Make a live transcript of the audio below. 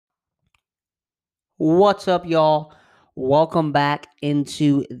What's up, y'all? Welcome back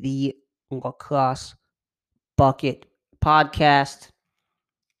into the Lacrosse Bucket podcast.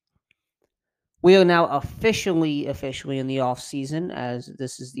 We are now officially in the off season, as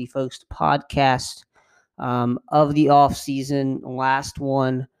this is the first podcast of the off season. Last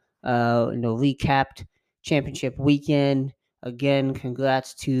one, recapped championship weekend. Again,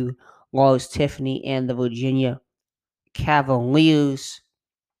 congrats to Lars Tiffany and the Virginia Cavaliers.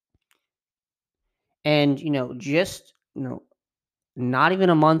 And not even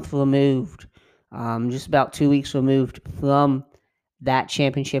a month removed, just about 2 weeks removed from that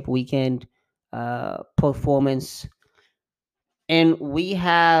championship weekend performance. And we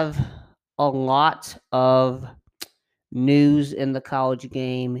have a lot of news in the college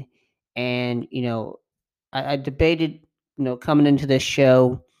game. And, I debated, coming into this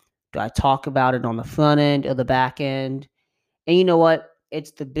show, do I talk about it on the front end or the back end? And you know what? It's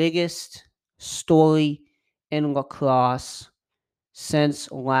the biggest story in lacrosse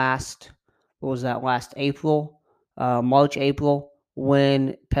since last April, March, April,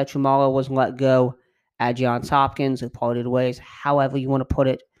 when Petramala was let go at Johns Hopkins, or parted ways, however you want to put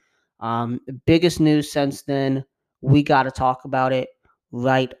it. Biggest news since then. We got to talk about it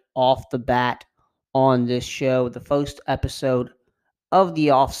right off the bat on this show, the first episode of the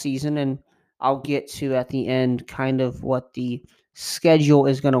off season, and I'll get to at the end kind of what the schedule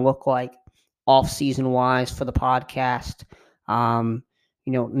is going to look like off season wise for the podcast.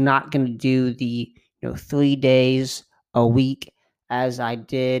 Not going to do the 3 days a week as I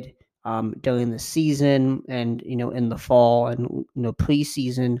did during the season and in the fall and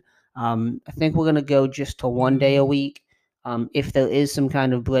preseason. I think we're going to go just to 1 day a week. If there is some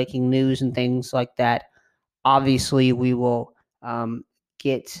kind of breaking news and things like that, obviously we will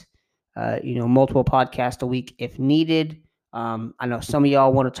get multiple podcasts a week if needed. I know some of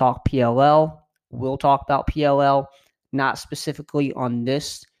y'all want to talk PLL. We'll talk about PLL, not specifically on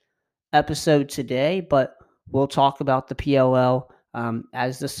this episode today, but we'll talk about the PLL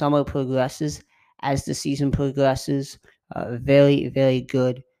as the summer progresses, as the season progresses. Very, very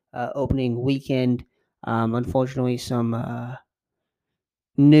good opening weekend. Unfortunately, some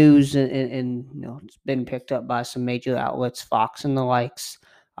news and it's been picked up by some major outlets, Fox and the likes.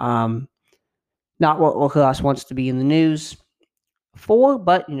 Not what lacrosse wants to be in the news for,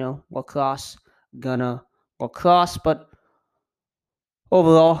 but lacrosse gonna lacrosse. But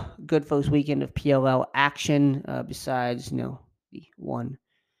overall, good first weekend of PLL action. Besides the one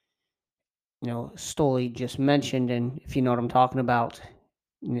story just mentioned, and if you know what I'm talking about,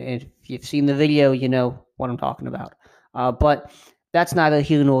 if you've seen the video, you know what I'm talking about. But that's neither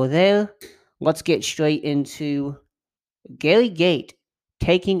here nor there. Let's get straight into Gary Gait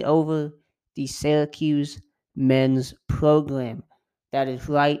taking over the Syracuse men's program. That is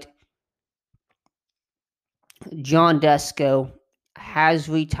right. John Desko has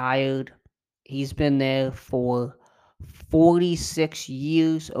retired. He's been there for 46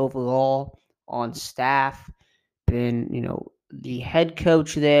 years overall on staff. Been, the head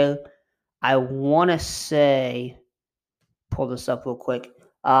coach there. I want to say, pull this up real quick.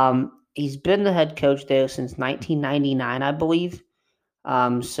 He's been the head coach there since 1999, I believe.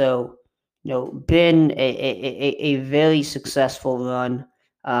 So, been a very successful run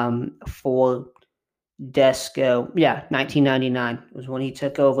for Desko. Yeah, 1999 was when he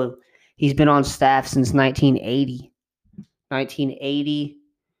took over. He's been on staff since 1980. 1980,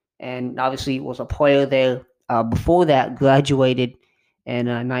 and obviously was a player there. Before that, graduated in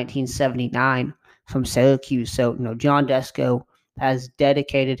 1979 from Syracuse. So, John Desko has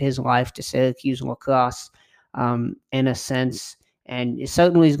dedicated his life to Syracuse lacrosse in a sense. And it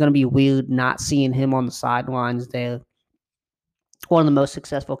certainly is going to be weird not seeing him on the sidelines there. One of the most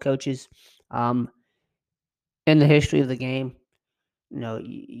successful coaches in the history of the game.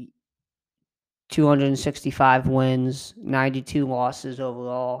 265 wins, 92 losses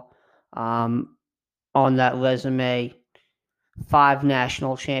overall on that resume, 5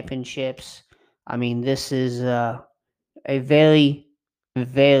 national championships. I mean, this is a very,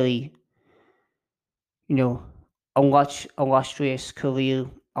 very, illustrious career,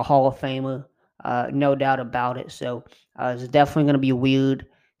 a Hall of Famer, no doubt about it. So it's definitely going to be weird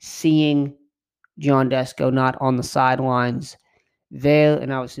seeing John Desko not on the sidelines there,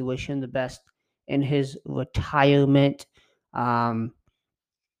 and obviously wish him the best in his retirement. But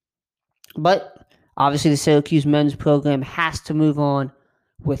obviously the Syracuse men's program has to move on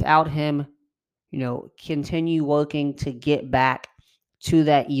without him, continue working to get back to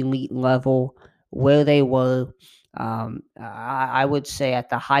that elite level where they were. I would say at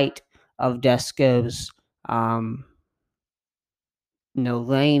the height of Desko's,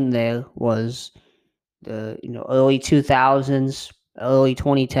 reign there was the early 2000s, early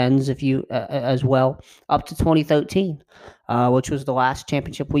 2010s, if you as well, up to 2013, which was the last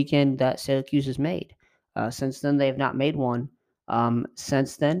championship weekend that Syracuse has made. Since then, they have not made one.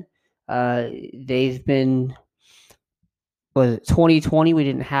 Since then, they've been. Was it 2020? We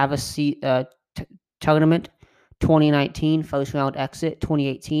didn't have a tournament. 2019 first round exit.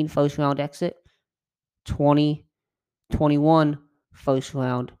 2018 first round exit. 2021 first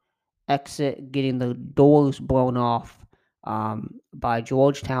round exit, getting the doors blown off by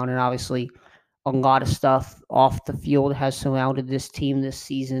Georgetown. And obviously, a lot of stuff off the field has surrounded this team this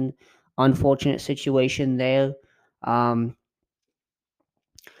season. Unfortunate situation there. Um,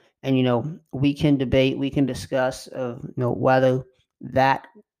 and, we can debate, we can discuss of, whether that,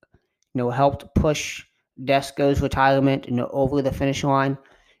 helped push Desco's retirement, over the finish line,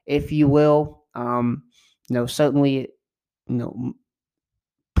 if you will. Certainly, you know,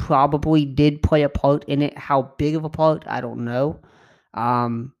 probably did play a part in it. How big of a part, I don't know.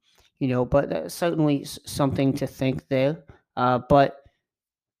 Um, but certainly something to think there. But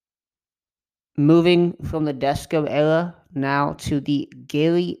moving from the Desco era now to the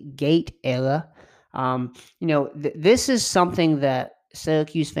Gary Gate era, this is something that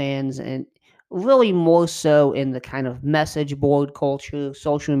Syracuse fans, and really more so in the kind of message board culture,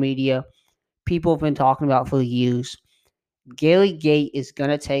 social media, people have been talking about for years. Gary Gate is going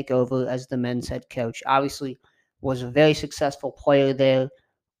to take over as the men's head coach. Obviously, was a very successful player there.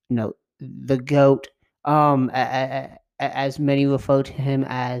 The GOAT, as many refer to him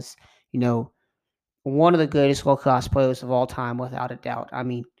as, one of the greatest lacrosse players of all time, without a doubt. I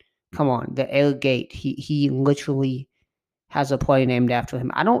mean, come on, the Air Gate. He literally has a play named after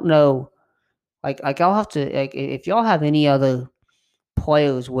him. I don't know, like I'll have to, like, if y'all have any other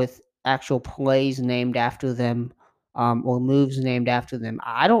players with actual plays named after them, or moves named after them.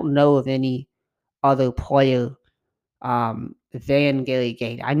 I don't know of any other player than Gary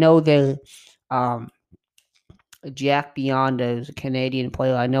Gate. I know there, um, Jack Biondo is a Canadian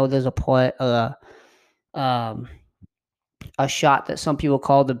player. I know there's um, a shot that some people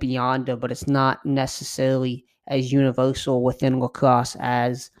call the Biondo, but it's not necessarily as universal within lacrosse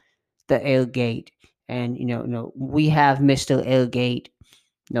as the Air Gate. And we have Mr. Air Gate,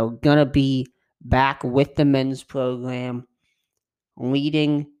 gonna be back with the men's program,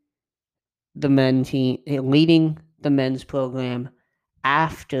 leading leading the men's program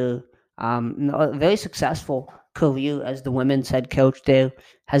after a very successful career as the women's head coach there.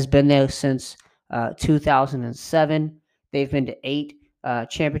 Has been there since 2007. They've been to 8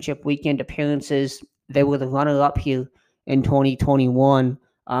 championship weekend appearances. They were the runner-up here in 2021,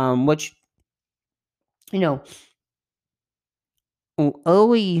 which, you know,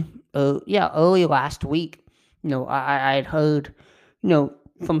 early, early last week, I had heard,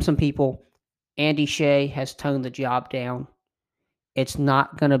 from some people, Andy Shea has turned the job down. It's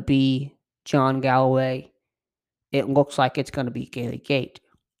not going to be John Galloway. It looks like it's going to be Gary Gate.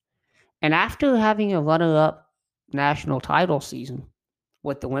 And after having a runner-up national title season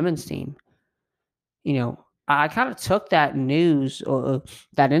with the women's team, I kind of took that news or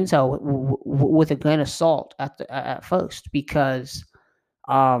that intel with a grain of salt at first, because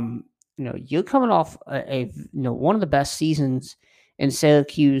you're coming off one of the best seasons in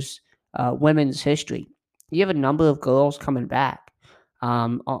Syracuse women's history. You have a number of girls coming back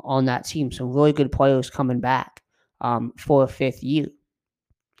on that team, some really good players coming back for a fifth year.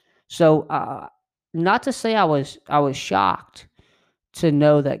 So, not to say I was shocked to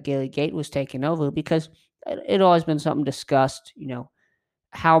know that Gary Gate was taking over, because it always been something discussed.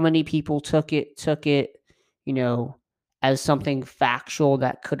 How many people took it, as something factual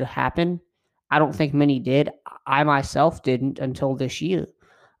that could happen. I don't think many did. I myself didn't until this year.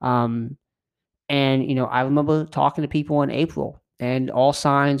 And I remember talking to people in April, and all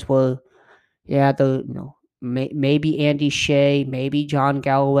signs were, yeah, maybe Andy Shea, maybe John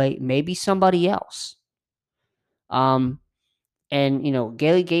Galloway, maybe somebody else. And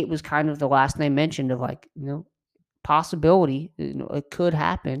Gary Gate was kind of the last name mentioned of, like, possibility. It could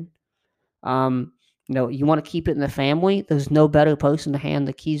happen. You want to keep it in the family. There's no better person to hand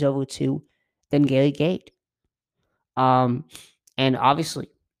the keys over to than Gary Gate. And obviously,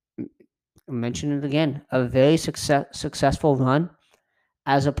 I mentioned it again, a very successful run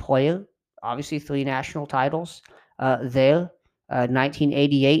as a player. Obviously, 3 national titles there,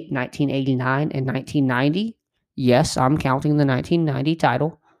 1988, 1989, and 1990. Yes, I'm counting the 1990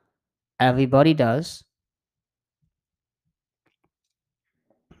 title. Everybody does.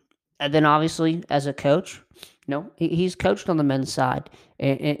 And then obviously, as a coach, he's coached on the men's side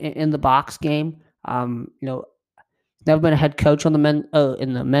in the box game. Never been a head coach on the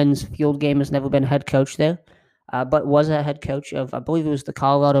in the men's field game. Has never been a head coach there, but was a head coach of, I believe it was the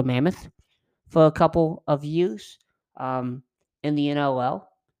Colorado Mammoth for a couple of years um, in the NLL.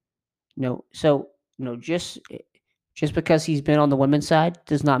 So just because he's been on the women's side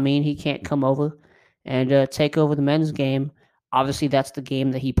does not mean he can't come over and take over the men's game. Obviously, that's the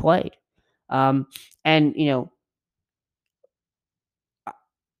game that he played. Um, and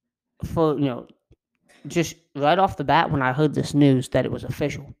for just right off the bat, when I heard this news that it was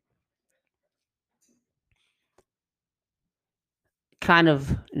official, kind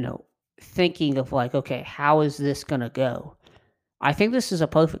of thinking of like, okay, how is this gonna go? I think this is a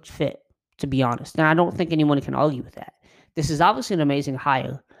perfect fit, to be honest, and I don't think anyone can argue with that. This is obviously an amazing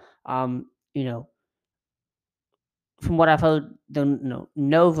hire. Um, you know, from what I've heard,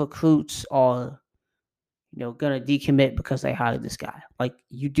 no recruits are gonna decommit because they hired this guy. Like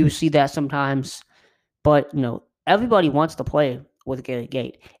you do see that sometimes, but everybody wants to play with Gary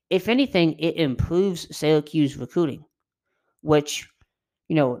Gait. If anything, it improves Syracuse recruiting, which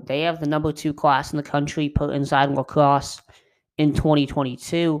they have the number 2 class in the country per Inside Lacrosse in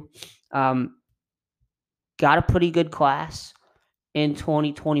 2022. Got a pretty good class in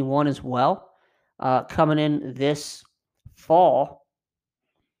 2021 as well, coming in this fall.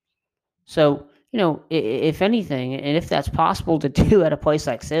 So, if anything, and if that's possible to do at a place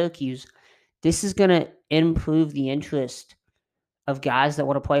like Syracuse, this is going to improve the interest of guys that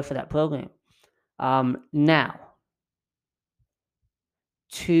want to play for that program. Now,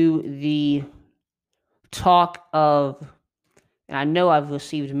 to the talk of, and I know I've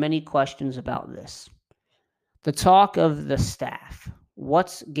received many questions about this, the talk of the staff.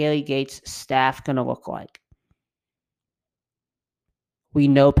 What's Gary Gates' staff going to look like? We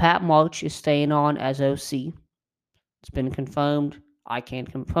know Pat March is staying on as OC. It's been confirmed. I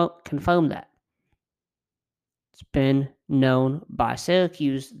can't confirm that. It's been known by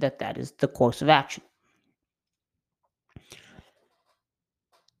Syracuse that that is the course of action.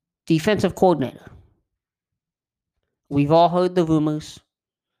 Defensive coordinator. We've all heard the rumors.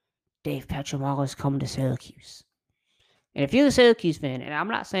 Dave Petramala is coming to Syracuse. And if you're a Syracuse fan, and I'm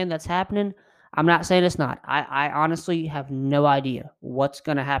not saying that's happening, I'm not saying it's not. I honestly have no idea what's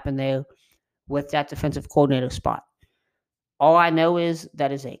going to happen there with that defensive coordinator spot. All I know is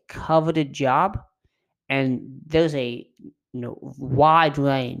that is a coveted job, and there's a wide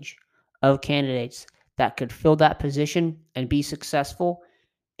range of candidates that could fill that position and be successful,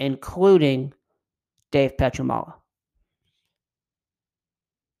 including Dave Petramala.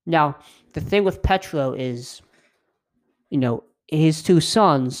 Now, the thing with Petro is, his 2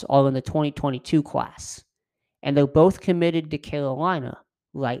 sons are in the 2022 class, and they're both committed to Carolina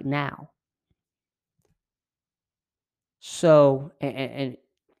right now. So, and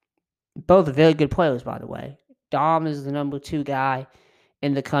both are very good players, by the way. Dom is the number 2 guy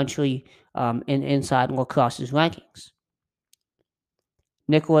in the country in Inside Lacrosse's rankings.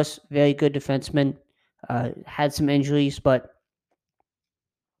 Nicholas, very good defenseman, had some injuries, but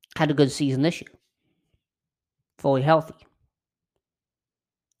had a good season this year. Fully healthy.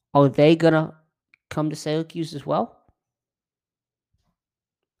 Are they going to come to Syracuse as well?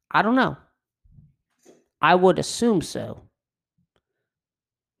 I don't know. I would assume so.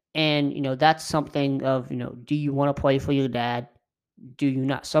 And, that's something of, do you want to play for your dad? Do you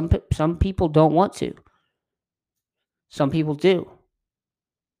not? Some people don't want to. Some people do.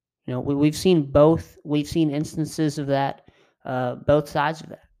 We've seen both. We've seen instances of that, both sides of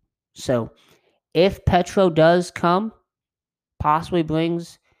that. So if Petro does come, possibly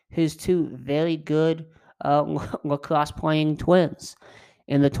brings his 2 very good lacrosse playing twins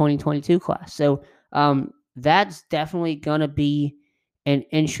in the 2022 class. So that's definitely going to be an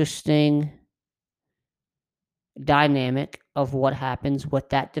interesting dynamic of what happens with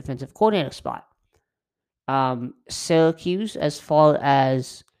that defensive coordinator spot. Syracuse, as far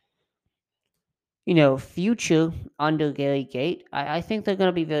as future under Gary Gait, I think they're going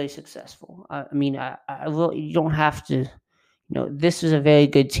to be very successful. I mean, I really, you don't have to. This is a very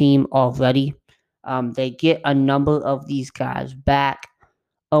good team already. They get a number of these guys back.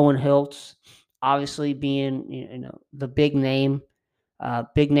 Owen Hiltz, obviously being the big name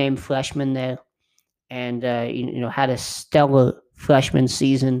freshman there, and had a stellar freshman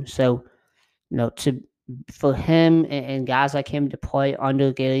season. So for him and guys like him to play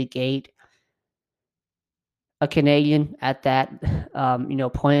under Gary Gait, a Canadian at that,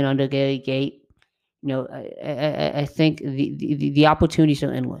 playing under Gary Gait, I think the opportunities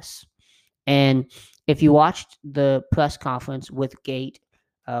are endless. And if you watched the press conference with Gait,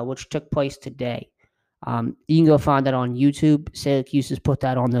 which took place today, you can go find that on YouTube. Syracuse has put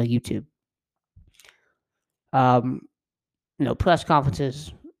that on their YouTube. press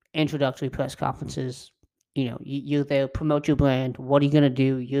conferences, introductory press conferences. You're there, promote your brand. What are you going to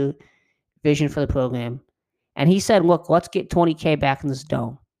do? Your vision for the program. And he said, look, let's get 20K back in this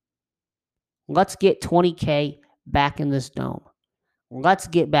dome. Let's get 20K back in this dome. Let's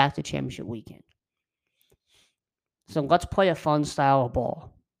get back to championship weekend. So let's play a fun style of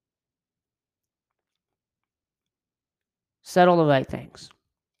ball. Settle the right things.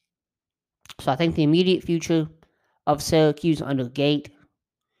 So I think the immediate future of Syracuse under Gate,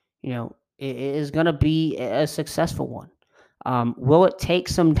 is going to be a successful one. Will it take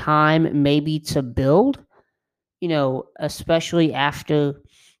some time maybe to build? Especially after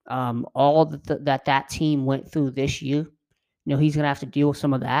all that team went through this year. He's going to have to deal with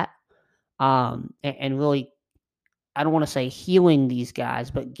some of that. And really, I don't want to say healing these guys,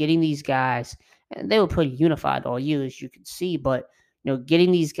 but getting these guys, and they were pretty unified all year, as you can see, but,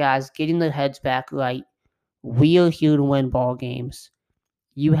 getting these guys, getting their heads back right. We are here to win ball games.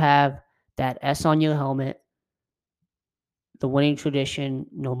 You have that S on your helmet. The winning tradition,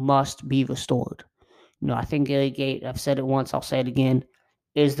 must be restored. I think Gary Gate, I've said it once, I'll say it again,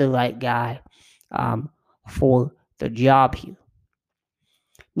 is the right guy for the job here.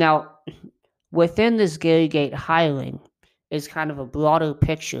 Now, within this Gary Gate hiring is kind of a broader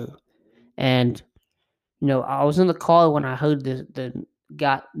picture. And, I was in the car when I heard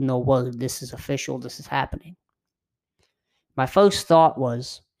got no word, this is official, this is happening. My first thought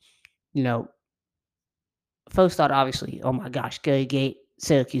was, obviously, oh my gosh, Gary Gate,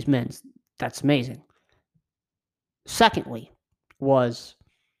 Syracuse men's, that's amazing. Secondly was,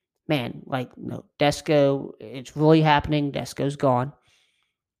 man, Desko, it's really happening. Desko's gone.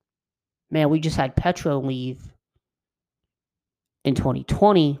 Man, we just had Petro leave in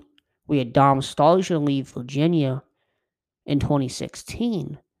 2020. We had Dom Starsia leave Virginia in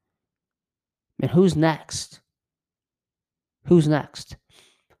 2016. Man, who's next? Who's next?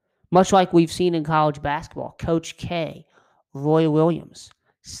 Much like we've seen in college basketball, Coach K, Roy Williams,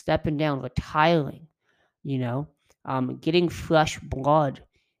 stepping down, retiring, getting fresh blood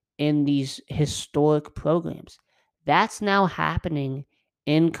in these historic programs. That's now happening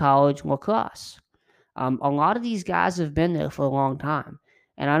in college lacrosse. A lot of these guys have been there for a long time.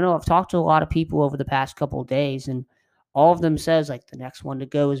 And I know I've talked to a lot of people over the past couple of days, and all of them says, the next one to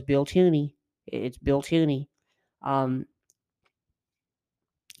go is Bill Tierney. It's Bill Tierney. Can't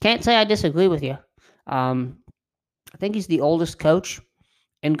say I disagree with you. I think he's the oldest coach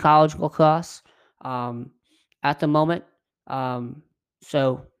in college lacrosse at the moment.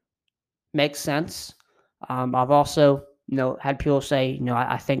 So makes sense. I've also, had people say,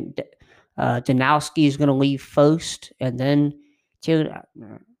 I think Danowski is going to leave first, and then I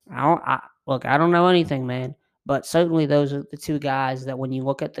don't know anything, man. But certainly those are the two guys that when you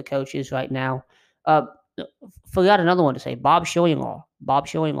look at the coaches right now, forgot another one to say, Bob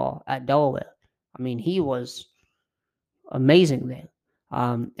Schillinglaw at Delaware. I mean, he was amazing there.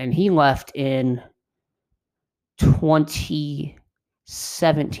 And he left in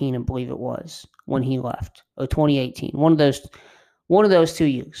 2017, I believe it was, when he left, or 2018. One of those 2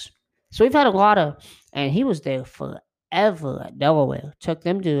 years. So we've had a lot of, and he was there forever at Delaware. Took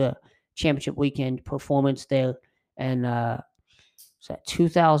them to a championship weekend performance there, and was that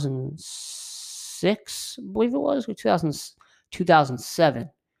 2006, I believe it was, or 2007,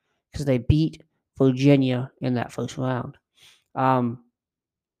 because they beat Virginia in that first round. So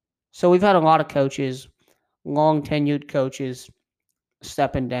we've had a lot of coaches, long tenured coaches,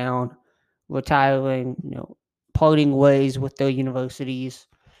 stepping down, retiring, parting ways with their universities.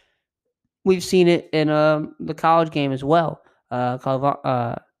 We've seen it in the college game as well.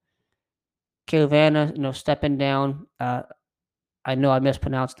 Caravana, stepping down. I know I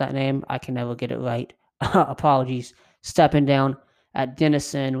mispronounced that name. I can never get it right. Apologies. Stepping down at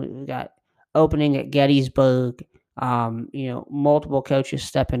Denison. We've got opening at Gettysburg. Multiple coaches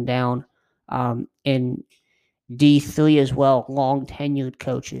stepping down in D3 as well. Long tenured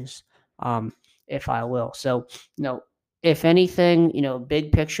coaches, if I will. So, if anything,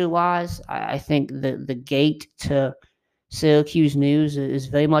 big picture wise, I think the gate to Syracuse news is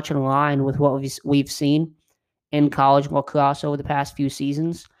very much in line with what we've seen in college lacrosse over the past few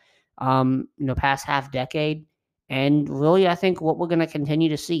seasons, past half decade. And really, I think what we're going to continue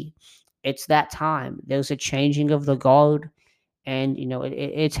to see, it's that time. There's a changing of the guard, and,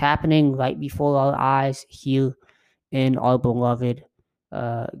 it's happening right before our eyes here in our beloved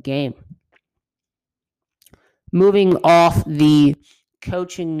game. Moving off the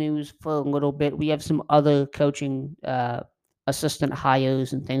coaching news for a little bit, we have some other coaching assistant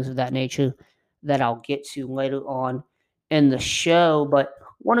hires and things of that nature that I'll get to later on in the show. But I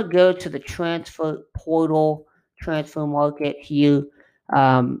want to go to the transfer portal transfer market here,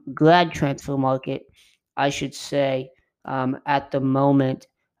 grad transfer market, I should say, at the moment,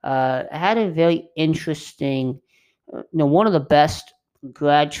 had a very interesting, one of the best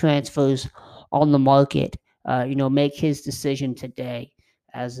grad transfers on the market, make his decision today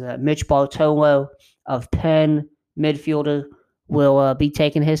as Mitch Bartolo of Penn, midfielder, will be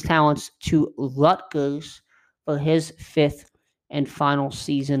taking his talents to Rutgers for his fifth and final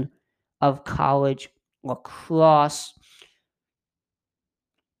season of college lacrosse.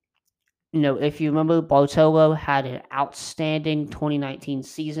 If you remember, Bartolo had an outstanding 2019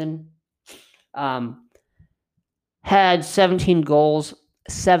 season. Had 17 goals,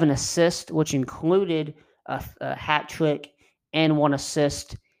 7 assists, which included a hat trick and 1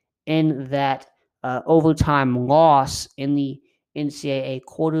 assist in that overtime loss in the NCAA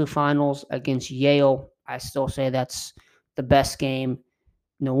quarterfinals against Yale. I still say that's the best game,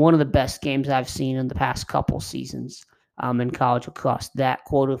 one of the best games I've seen in the past couple seasons in college lacrosse. That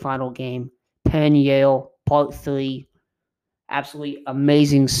quarterfinal game, Penn Yale, Part 3, absolutely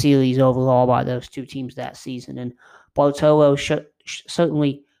amazing series overall by those two teams that season. And Bartolo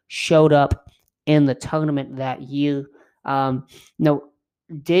certainly showed up in the tournament that year.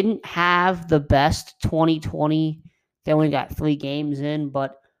 Didn't have the best 2020. They only got 3 games in,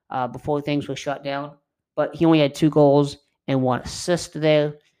 but before things were shut down. But he only had 2 goals and 1 assist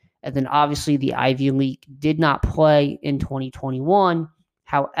there. And then obviously the Ivy League did not play in 2021.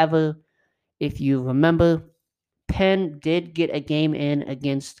 However, if you remember, Penn did get a game in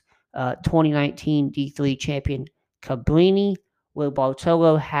against 2019 D3 champion Cabrini, where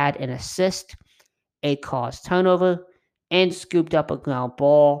Bartolo had an assist, a caused turnover, and scooped up a ground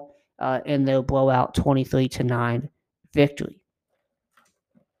ball in their blowout 23-9 victory.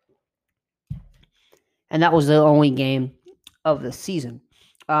 And that was their only game of the season.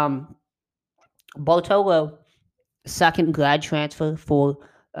 Bartolo, second grad transfer for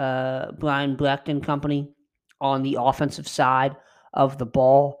Brian Brecht and Company on the offensive side of the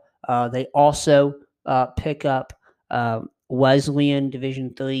ball. They also pick up Wesleyan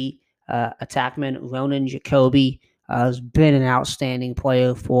Division III attackman Ronan Jacoby. Has been an outstanding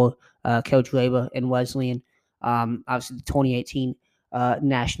player for Coach Raber and Wesleyan. Obviously, the 2018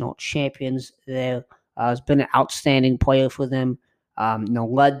 national champions there. Has been an outstanding player for them.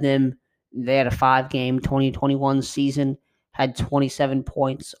 Led them. They had a 5-game 2021 season. Had 27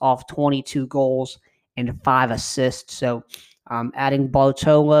 points off 22 goals and 5 assists. So adding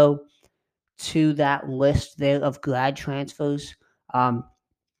Bartolo to that list there of grad transfers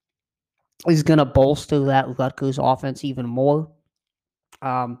is going to bolster that Rutgers offense even more.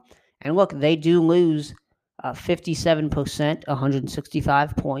 And look, they do lose 57%,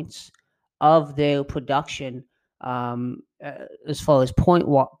 165 points of their production as far as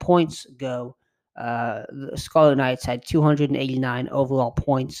points go. The Scarlet Knights had 289 overall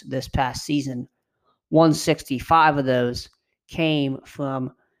points this past season. 165 of those came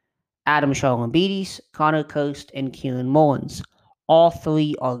from Adam Charlambides, Connor Coast, and Kieran Mullins. All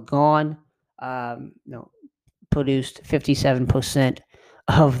 3 are gone. Produced 57%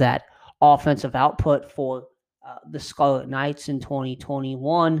 of that offensive output for the Scarlet Knights in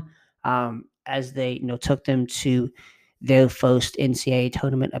 2021 as they took them to their first NCAA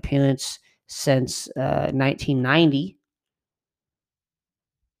tournament appearance since 1990.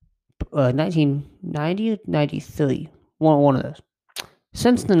 1990 or 93, one of those.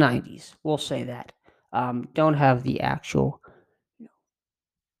 Since the 90s, we'll say that. Don't have the actual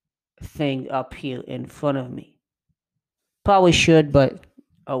thing up here in front of me. Probably should, but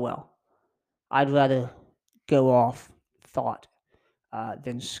oh well. I'd rather go off thought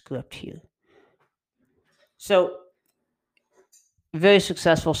than script here. So, very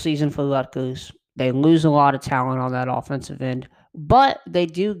successful season for Rutgers. They lose a lot of talent on that offensive end, but they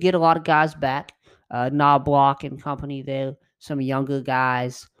do get a lot of guys back. Knobloch and company there, some younger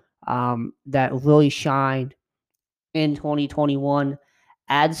guys that really shined in 2021.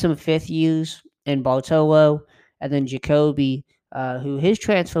 Add some fifth years in Bartolo, and then Jacoby, who his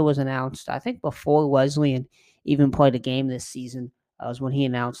transfer was announced, I think, before Wesleyan even played a game this season. Was when he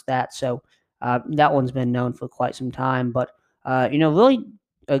announced that. So that one's been known for quite some time. But, really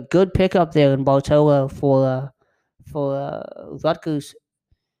a good pickup there in Bartolo for Rutgers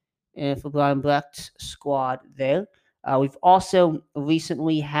and for Brian Brecht's squad there. We've also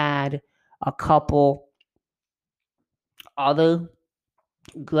recently had a couple other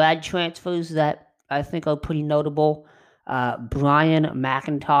grad transfers that I think are pretty notable. Brian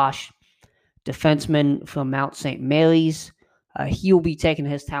McIntosh, defenseman from Mount St. Mary's. He will be taking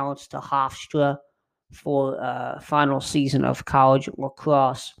his talents to Hofstra for final season of college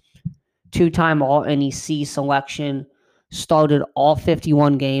lacrosse. two-time All-NEC selection, started all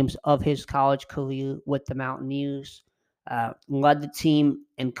 51 games of his college career with the Mountaineers, led the team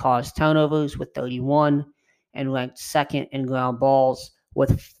in caused turnovers with 31, and ranked second in ground balls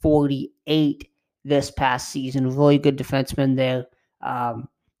with 48 this past season. Really good defenseman there.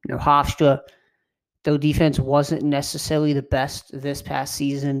 Hofstra, though defense wasn't necessarily the best this past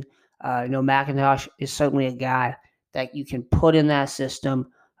season, McIntosh is certainly a guy that you can put in that system,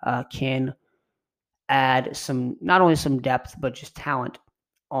 can add some, not only some depth, but just talent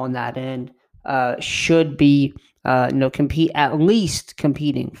on that end. Should be, compete, at least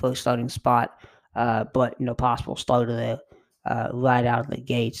competing for a starting spot, but, possible starter there right out of the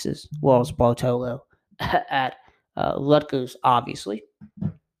gates, as well as Bartolo at Rutgers, obviously.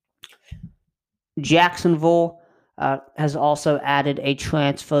 Jacksonville has also added a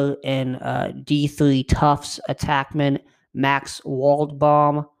transfer in D3 Tufts attackman Max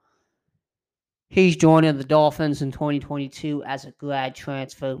Waldbaum. He's joining the Dolphins in 2022 as a grad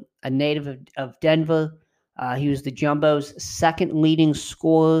transfer, a native of Denver. He was the Jumbo's second leading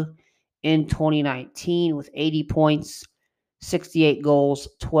scorer in 2019 with 80 points, 68 goals,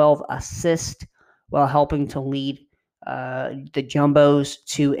 12 assists, while helping to lead the Jumbos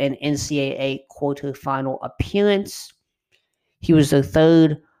to an NCAA quarterfinal appearance. He was the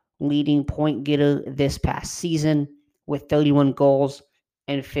third leading point getter this past season with 31 goals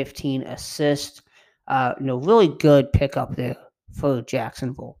and 15 assists. Really good pickup there for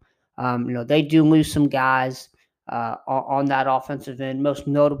Jacksonville. They do lose some guys on that offensive end. Most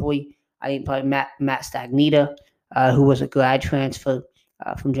notably, I think probably Matt Stagnita, who was a grad transfer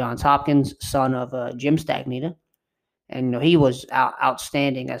from Johns Hopkins, son of Jim Stagnita. And he was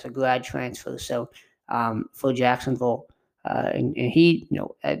outstanding as a grad transfer. So for Jacksonville, and he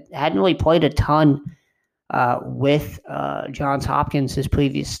hadn't really played a ton with Johns Hopkins his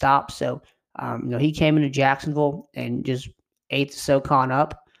previous stop. So he came into Jacksonville and just ate the SoCon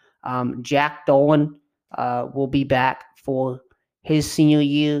up. Jack Dolan will be back for his senior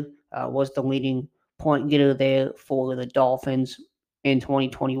year. Was the leading point getter there for the Dolphins in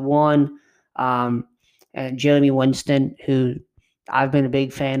 2021. And Jeremy Winston, who I've been a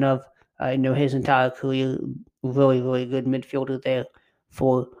big fan of, his entire career, really, really good midfielder there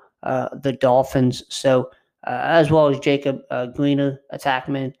for the Dolphins. So, as well as Jacob Greener,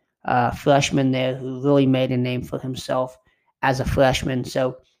 attackman, freshman there, who really made a name for himself as a freshman.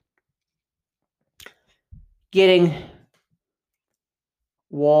 So, getting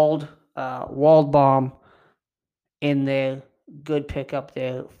Waldbaum in there, good pickup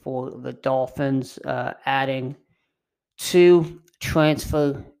there for the Dolphins, adding to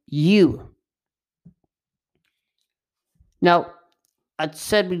transfer U. Now, I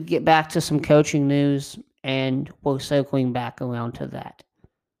said we'd get back to some coaching news, and we're circling back around to that.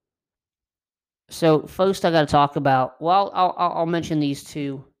 So first, I got to talk about. Well, I'll mention these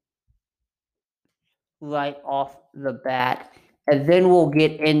two right off the bat, and then we'll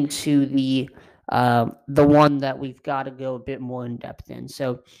get into the one that we've got to go a bit more in depth in.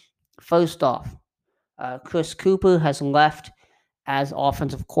 So first off, Chris Cooper has left as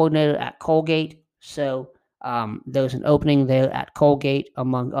offensive coordinator at Colgate. So there's an opening there at Colgate,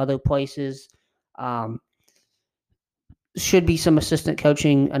 among other places. Should be some assistant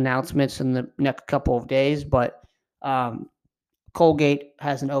coaching announcements in the next couple of days, but Colgate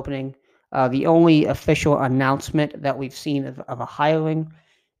has an opening. The only official announcement that we've seen of a hiring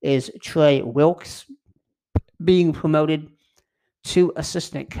is Trey Wilkes being promoted to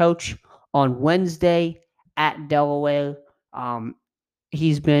assistant coach on Wednesday at Delaware.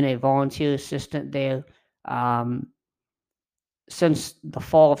 He's been a volunteer assistant there since the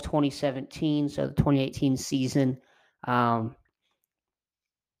fall of 2017, so the 2018 season.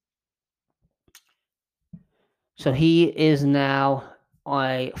 So he is now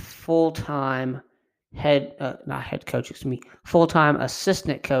a full-time full-time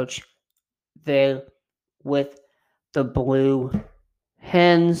assistant coach there with the Blue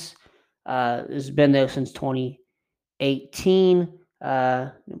Hens. Has been there since 2018.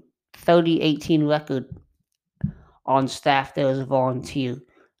 30-18 record on staff there as a volunteer.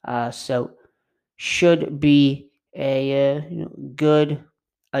 So should be a good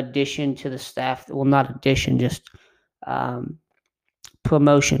addition to the staff. Well, not addition, just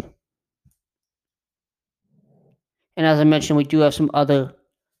promotion. And as I mentioned, we do have some other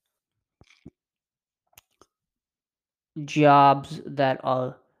jobs that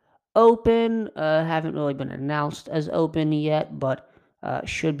are open. Haven't really been announced as open yet, but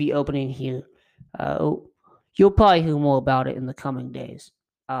should be opening here. You'll probably hear more about it in the coming days.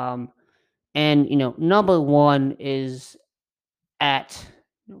 And number one is at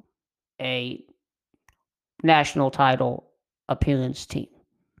a national title appearance team.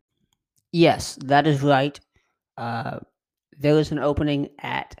 Yes, that is right. Uh, there is an opening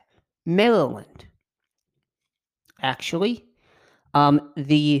at Maryland, actually.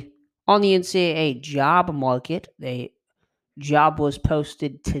 The on the NCAA job market, the job was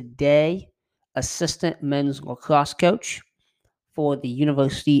posted today. Assistant men's lacrosse coach for the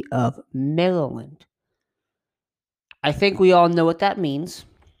University of Maryland. I think we all know what that means.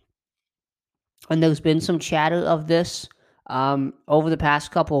 And there's been some chatter of this over the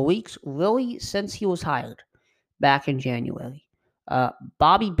past couple of weeks, really since he was hired back in January. Uh,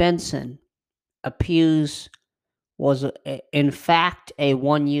 Bobby Benson appears was in fact a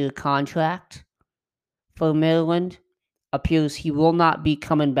 1 year contract for Maryland. Appears he will not be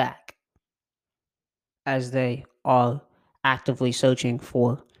coming back as they are actively searching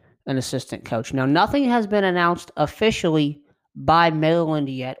for an assistant coach. Now, nothing has been announced officially by Maryland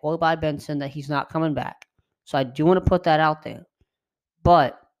yet or by Benson that he's not coming back. So I do want to put that out there.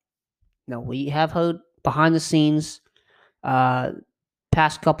 But no, we have heard behind the scenes, uh,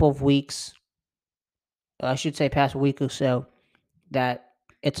 past couple of weeks, I should say past week or so, that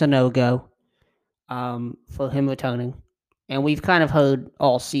it's a no go for him returning. And we've kind of heard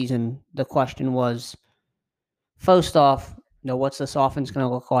all season the question was, first off, what's this offense going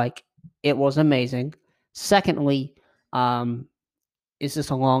to look like? It was amazing. Secondly, is this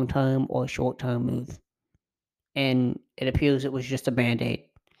a long term or short term move? And it appears it was just a band aid.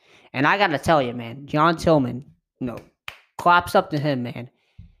 And I got to tell you, man, John Tillman, claps up to him, man.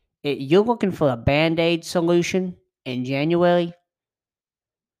 You're looking for a band aid solution in January.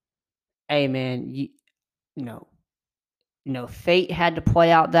 Hey, man, you know, fate had to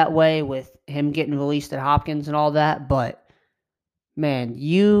play out that way with him getting released at Hopkins and all that. But man,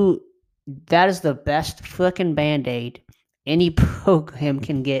 that is the best freaking band aid any program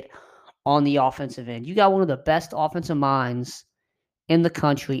can get on the offensive end. You got one of the best offensive minds in the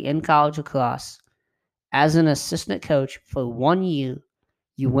country in college lacrosse. As an assistant coach for 1 year,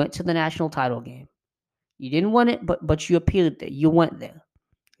 you went to the national title game. You didn't win it, but you appeared there. You went there.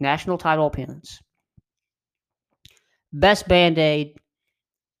 National title appearance. Best band aid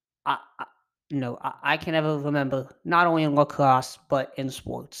I can ever remember, not only in lacrosse, but in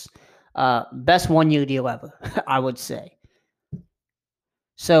sports. Best 1 year deal ever, I would say.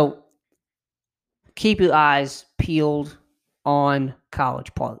 So keep your eyes peeled on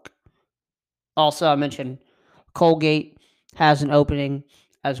College Park. Also, I mentioned Colgate has an opening,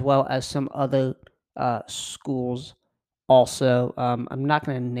 as well as some other schools. Also, I'm not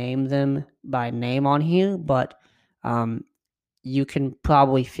going to name them by name on here, but you can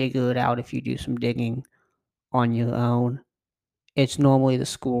probably figure it out if you do some digging on your own. It's normally the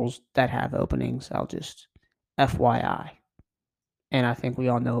schools that have openings. I'll just FYI. And I think we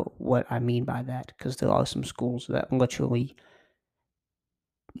all know what I mean by that because there are some schools that literally,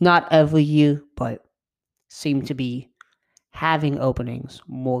 not every year, but seem to be having openings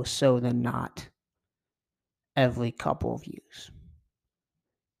more so than not every couple of years.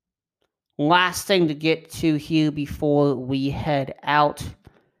 Last thing to get to here before we head out,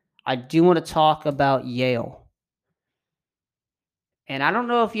 I do want to talk about Yale. And I don't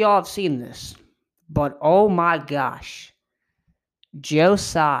know if y'all have seen this, but oh my gosh, Joe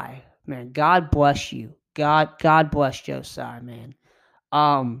Tsai, man, God bless you. God bless Joe Tsai, man.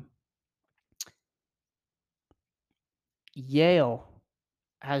 Yale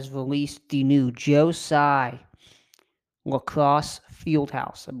has released the new Joe Tsai Lacrosse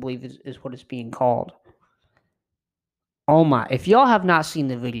Fieldhouse, I believe is what it's being called. Oh my, if y'all have not seen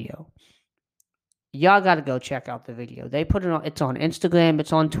the video, y'all got to go check out the video. They put it on, it's on Instagram,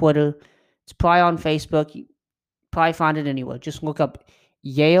 it's on Twitter, it's probably on Facebook. You probably find it anywhere. Just look up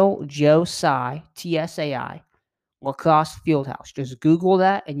Yale Joe Tsai, TSAI, Lacrosse Fieldhouse. Just Google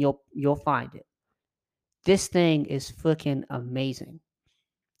that and you'll find it. This thing is freaking amazing.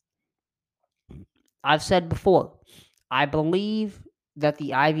 I've said before, I believe that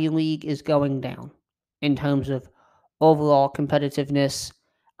the Ivy League is going down in terms of overall competitiveness.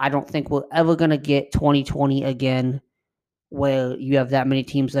 I don't think we're ever going to get 2020 again where you have that many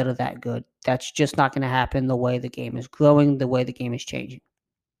teams that are that good. That's just not going to happen the way the game is growing, the way the game is changing.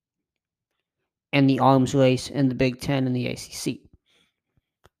 And the arms race in the Big Ten and the ACC.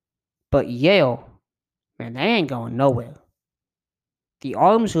 But Yale, man, they ain't going nowhere. The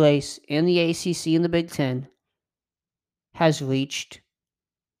arms race in the ACC and the Big Ten has reached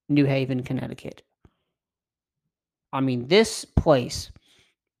New Haven, Connecticut. I mean, this place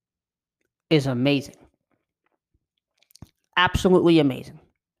is amazing. Absolutely amazing.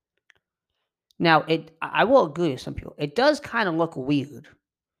 Now, I will agree with some people. It does kind of look weird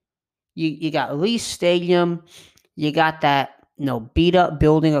You got Lee Stadium. You got that beat up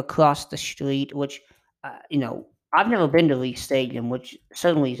building across the street, which I've never been to Lee Stadium, which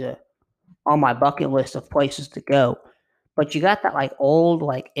certainly is on my bucket list of places to go. But you got that like old,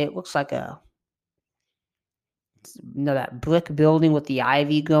 like it looks like that brick building with the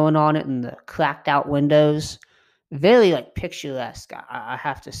ivy growing on it and the cracked out windows. Very like picturesque, I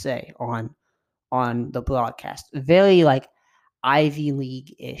have to say, on the broadcast. Very like Ivy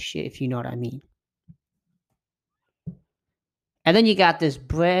League ish, if you know what I mean. And then you got this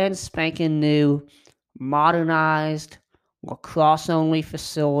brand spanking new, modernized, lacrosse only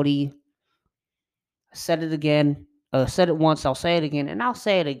facility. I said it again. I said it once, I'll say it again, and I'll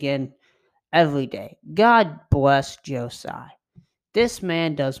say it again every day. God bless Joe Tsai. This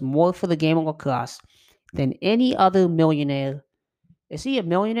man does more for the game of lacrosse than any other millionaire. Is he a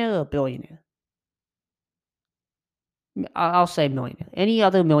millionaire or a billionaire? I'll say millionaire. Any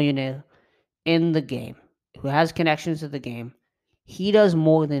other millionaire in the game who has connections to the game, he does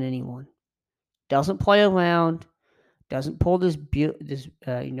more than anyone. Doesn't play around. Doesn't pull this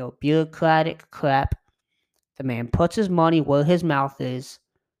bureaucratic crap. The man puts his money where his mouth is.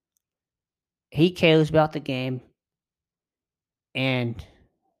 He cares about the game, and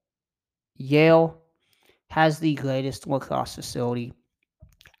Yale has the greatest lacrosse facility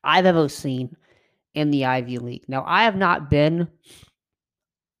I've ever seen in the Ivy League. Now, I've not been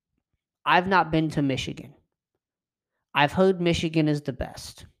to Michigan. I've heard Michigan is the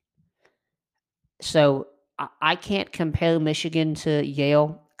best. So I can't compare Michigan to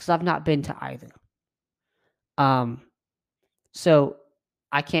Yale because I've not been to either. Um, so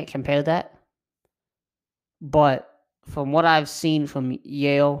I can't compare that. But from what I've seen from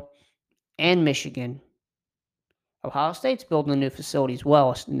Yale and Michigan, Ohio State's building a new facility as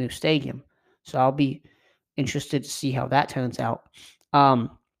well, a new stadium. So I'll be interested to see how that turns out. From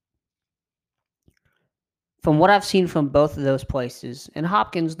what I've seen from both of those places, and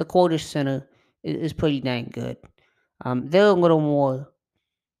Hopkins, the Cordish Center is pretty dang good. They're a little more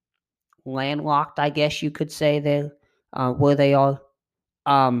landlocked, I guess you could say, there where they are.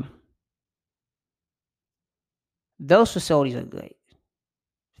 Those facilities are great,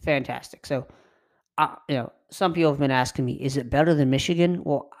 fantastic. So, some people have been asking me, is it better than Michigan?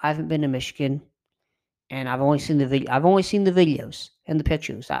 Well, I haven't been to Michigan, and I've only seen the videos and the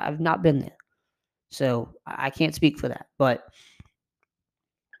pictures. I've not been there, so I can't speak for that. But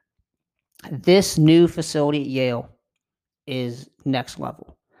this new facility at Yale is next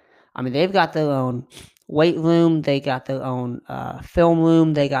level. I mean, they've got their own weight room, they got their own film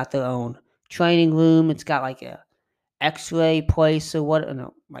room, they got their own training room. It's got like a X-ray place or what?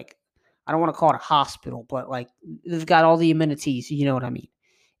 No, like I don't want to call it a hospital, but like they've got all the amenities. You know what I mean?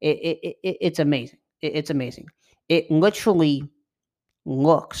 It's amazing. It's amazing. It literally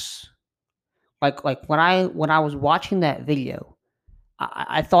looks like when I was watching that video,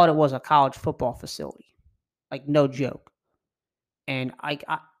 I thought it was a college football facility, like no joke. And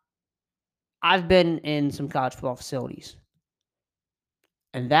I've been in some college football facilities,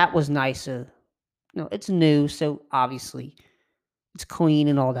 and that was nicer. It's new, so obviously it's clean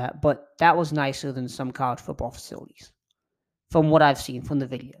and all that, but that was nicer than some college football facilities from what I've seen from the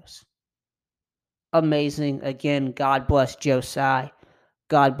videos. Amazing. Again, God bless Joe Tsai.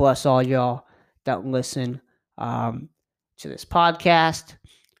 God bless all y'all that listen to this podcast.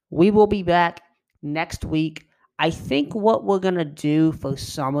 We will be back next week. I think what we're going to do for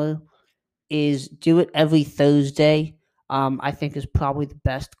summer is do it every Thursday. I think is probably the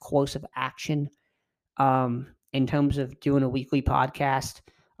best course of action in terms of doing a weekly podcast.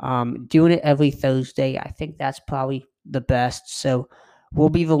 Doing it every Thursday, I think that's probably the best. So we'll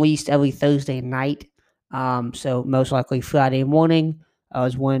be released every Thursday night. So most likely Friday morning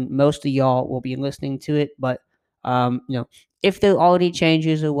is when most of y'all will be listening to it. But if there are any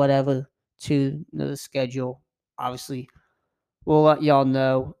changes or whatever to the schedule, obviously we'll let y'all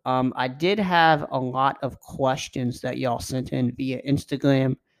know. I did have a lot of questions that y'all sent in via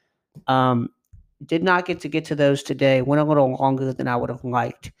Instagram. Did not get to those today. Went a little longer than I would have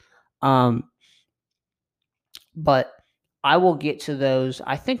liked. But I will get to those.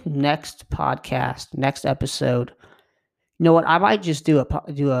 I think next episode. You know what? I might just do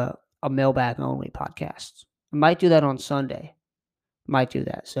a mailbag only podcast. I might do that on Sunday. Might do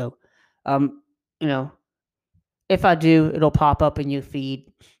that. So, if I do, it'll pop up in your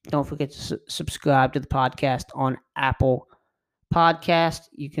feed. Don't forget to subscribe to the podcast on Apple Podcast.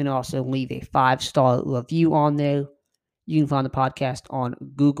 You can also leave a 5-star review on there. You can find the podcast on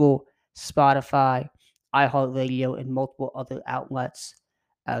Google, Spotify, iHeartRadio, and multiple other outlets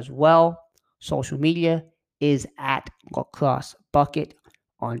as well. Social media is at Lacrosse Bucket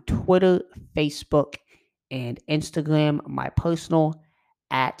on Twitter, Facebook, and Instagram. My personal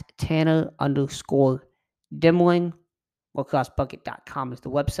at Tanner_Dimling. LacrosseBucket.com is the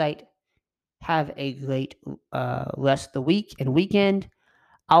website. Have a great rest of the week and weekend.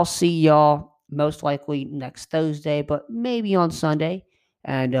 I'll see y'all most likely next Thursday, but maybe on Sunday.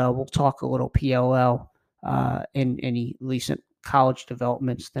 And we'll talk a little PLL in any recent college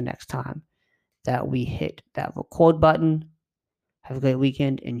developments the next time that we hit that record button. Have a great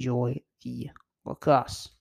weekend. Enjoy the lacrosse.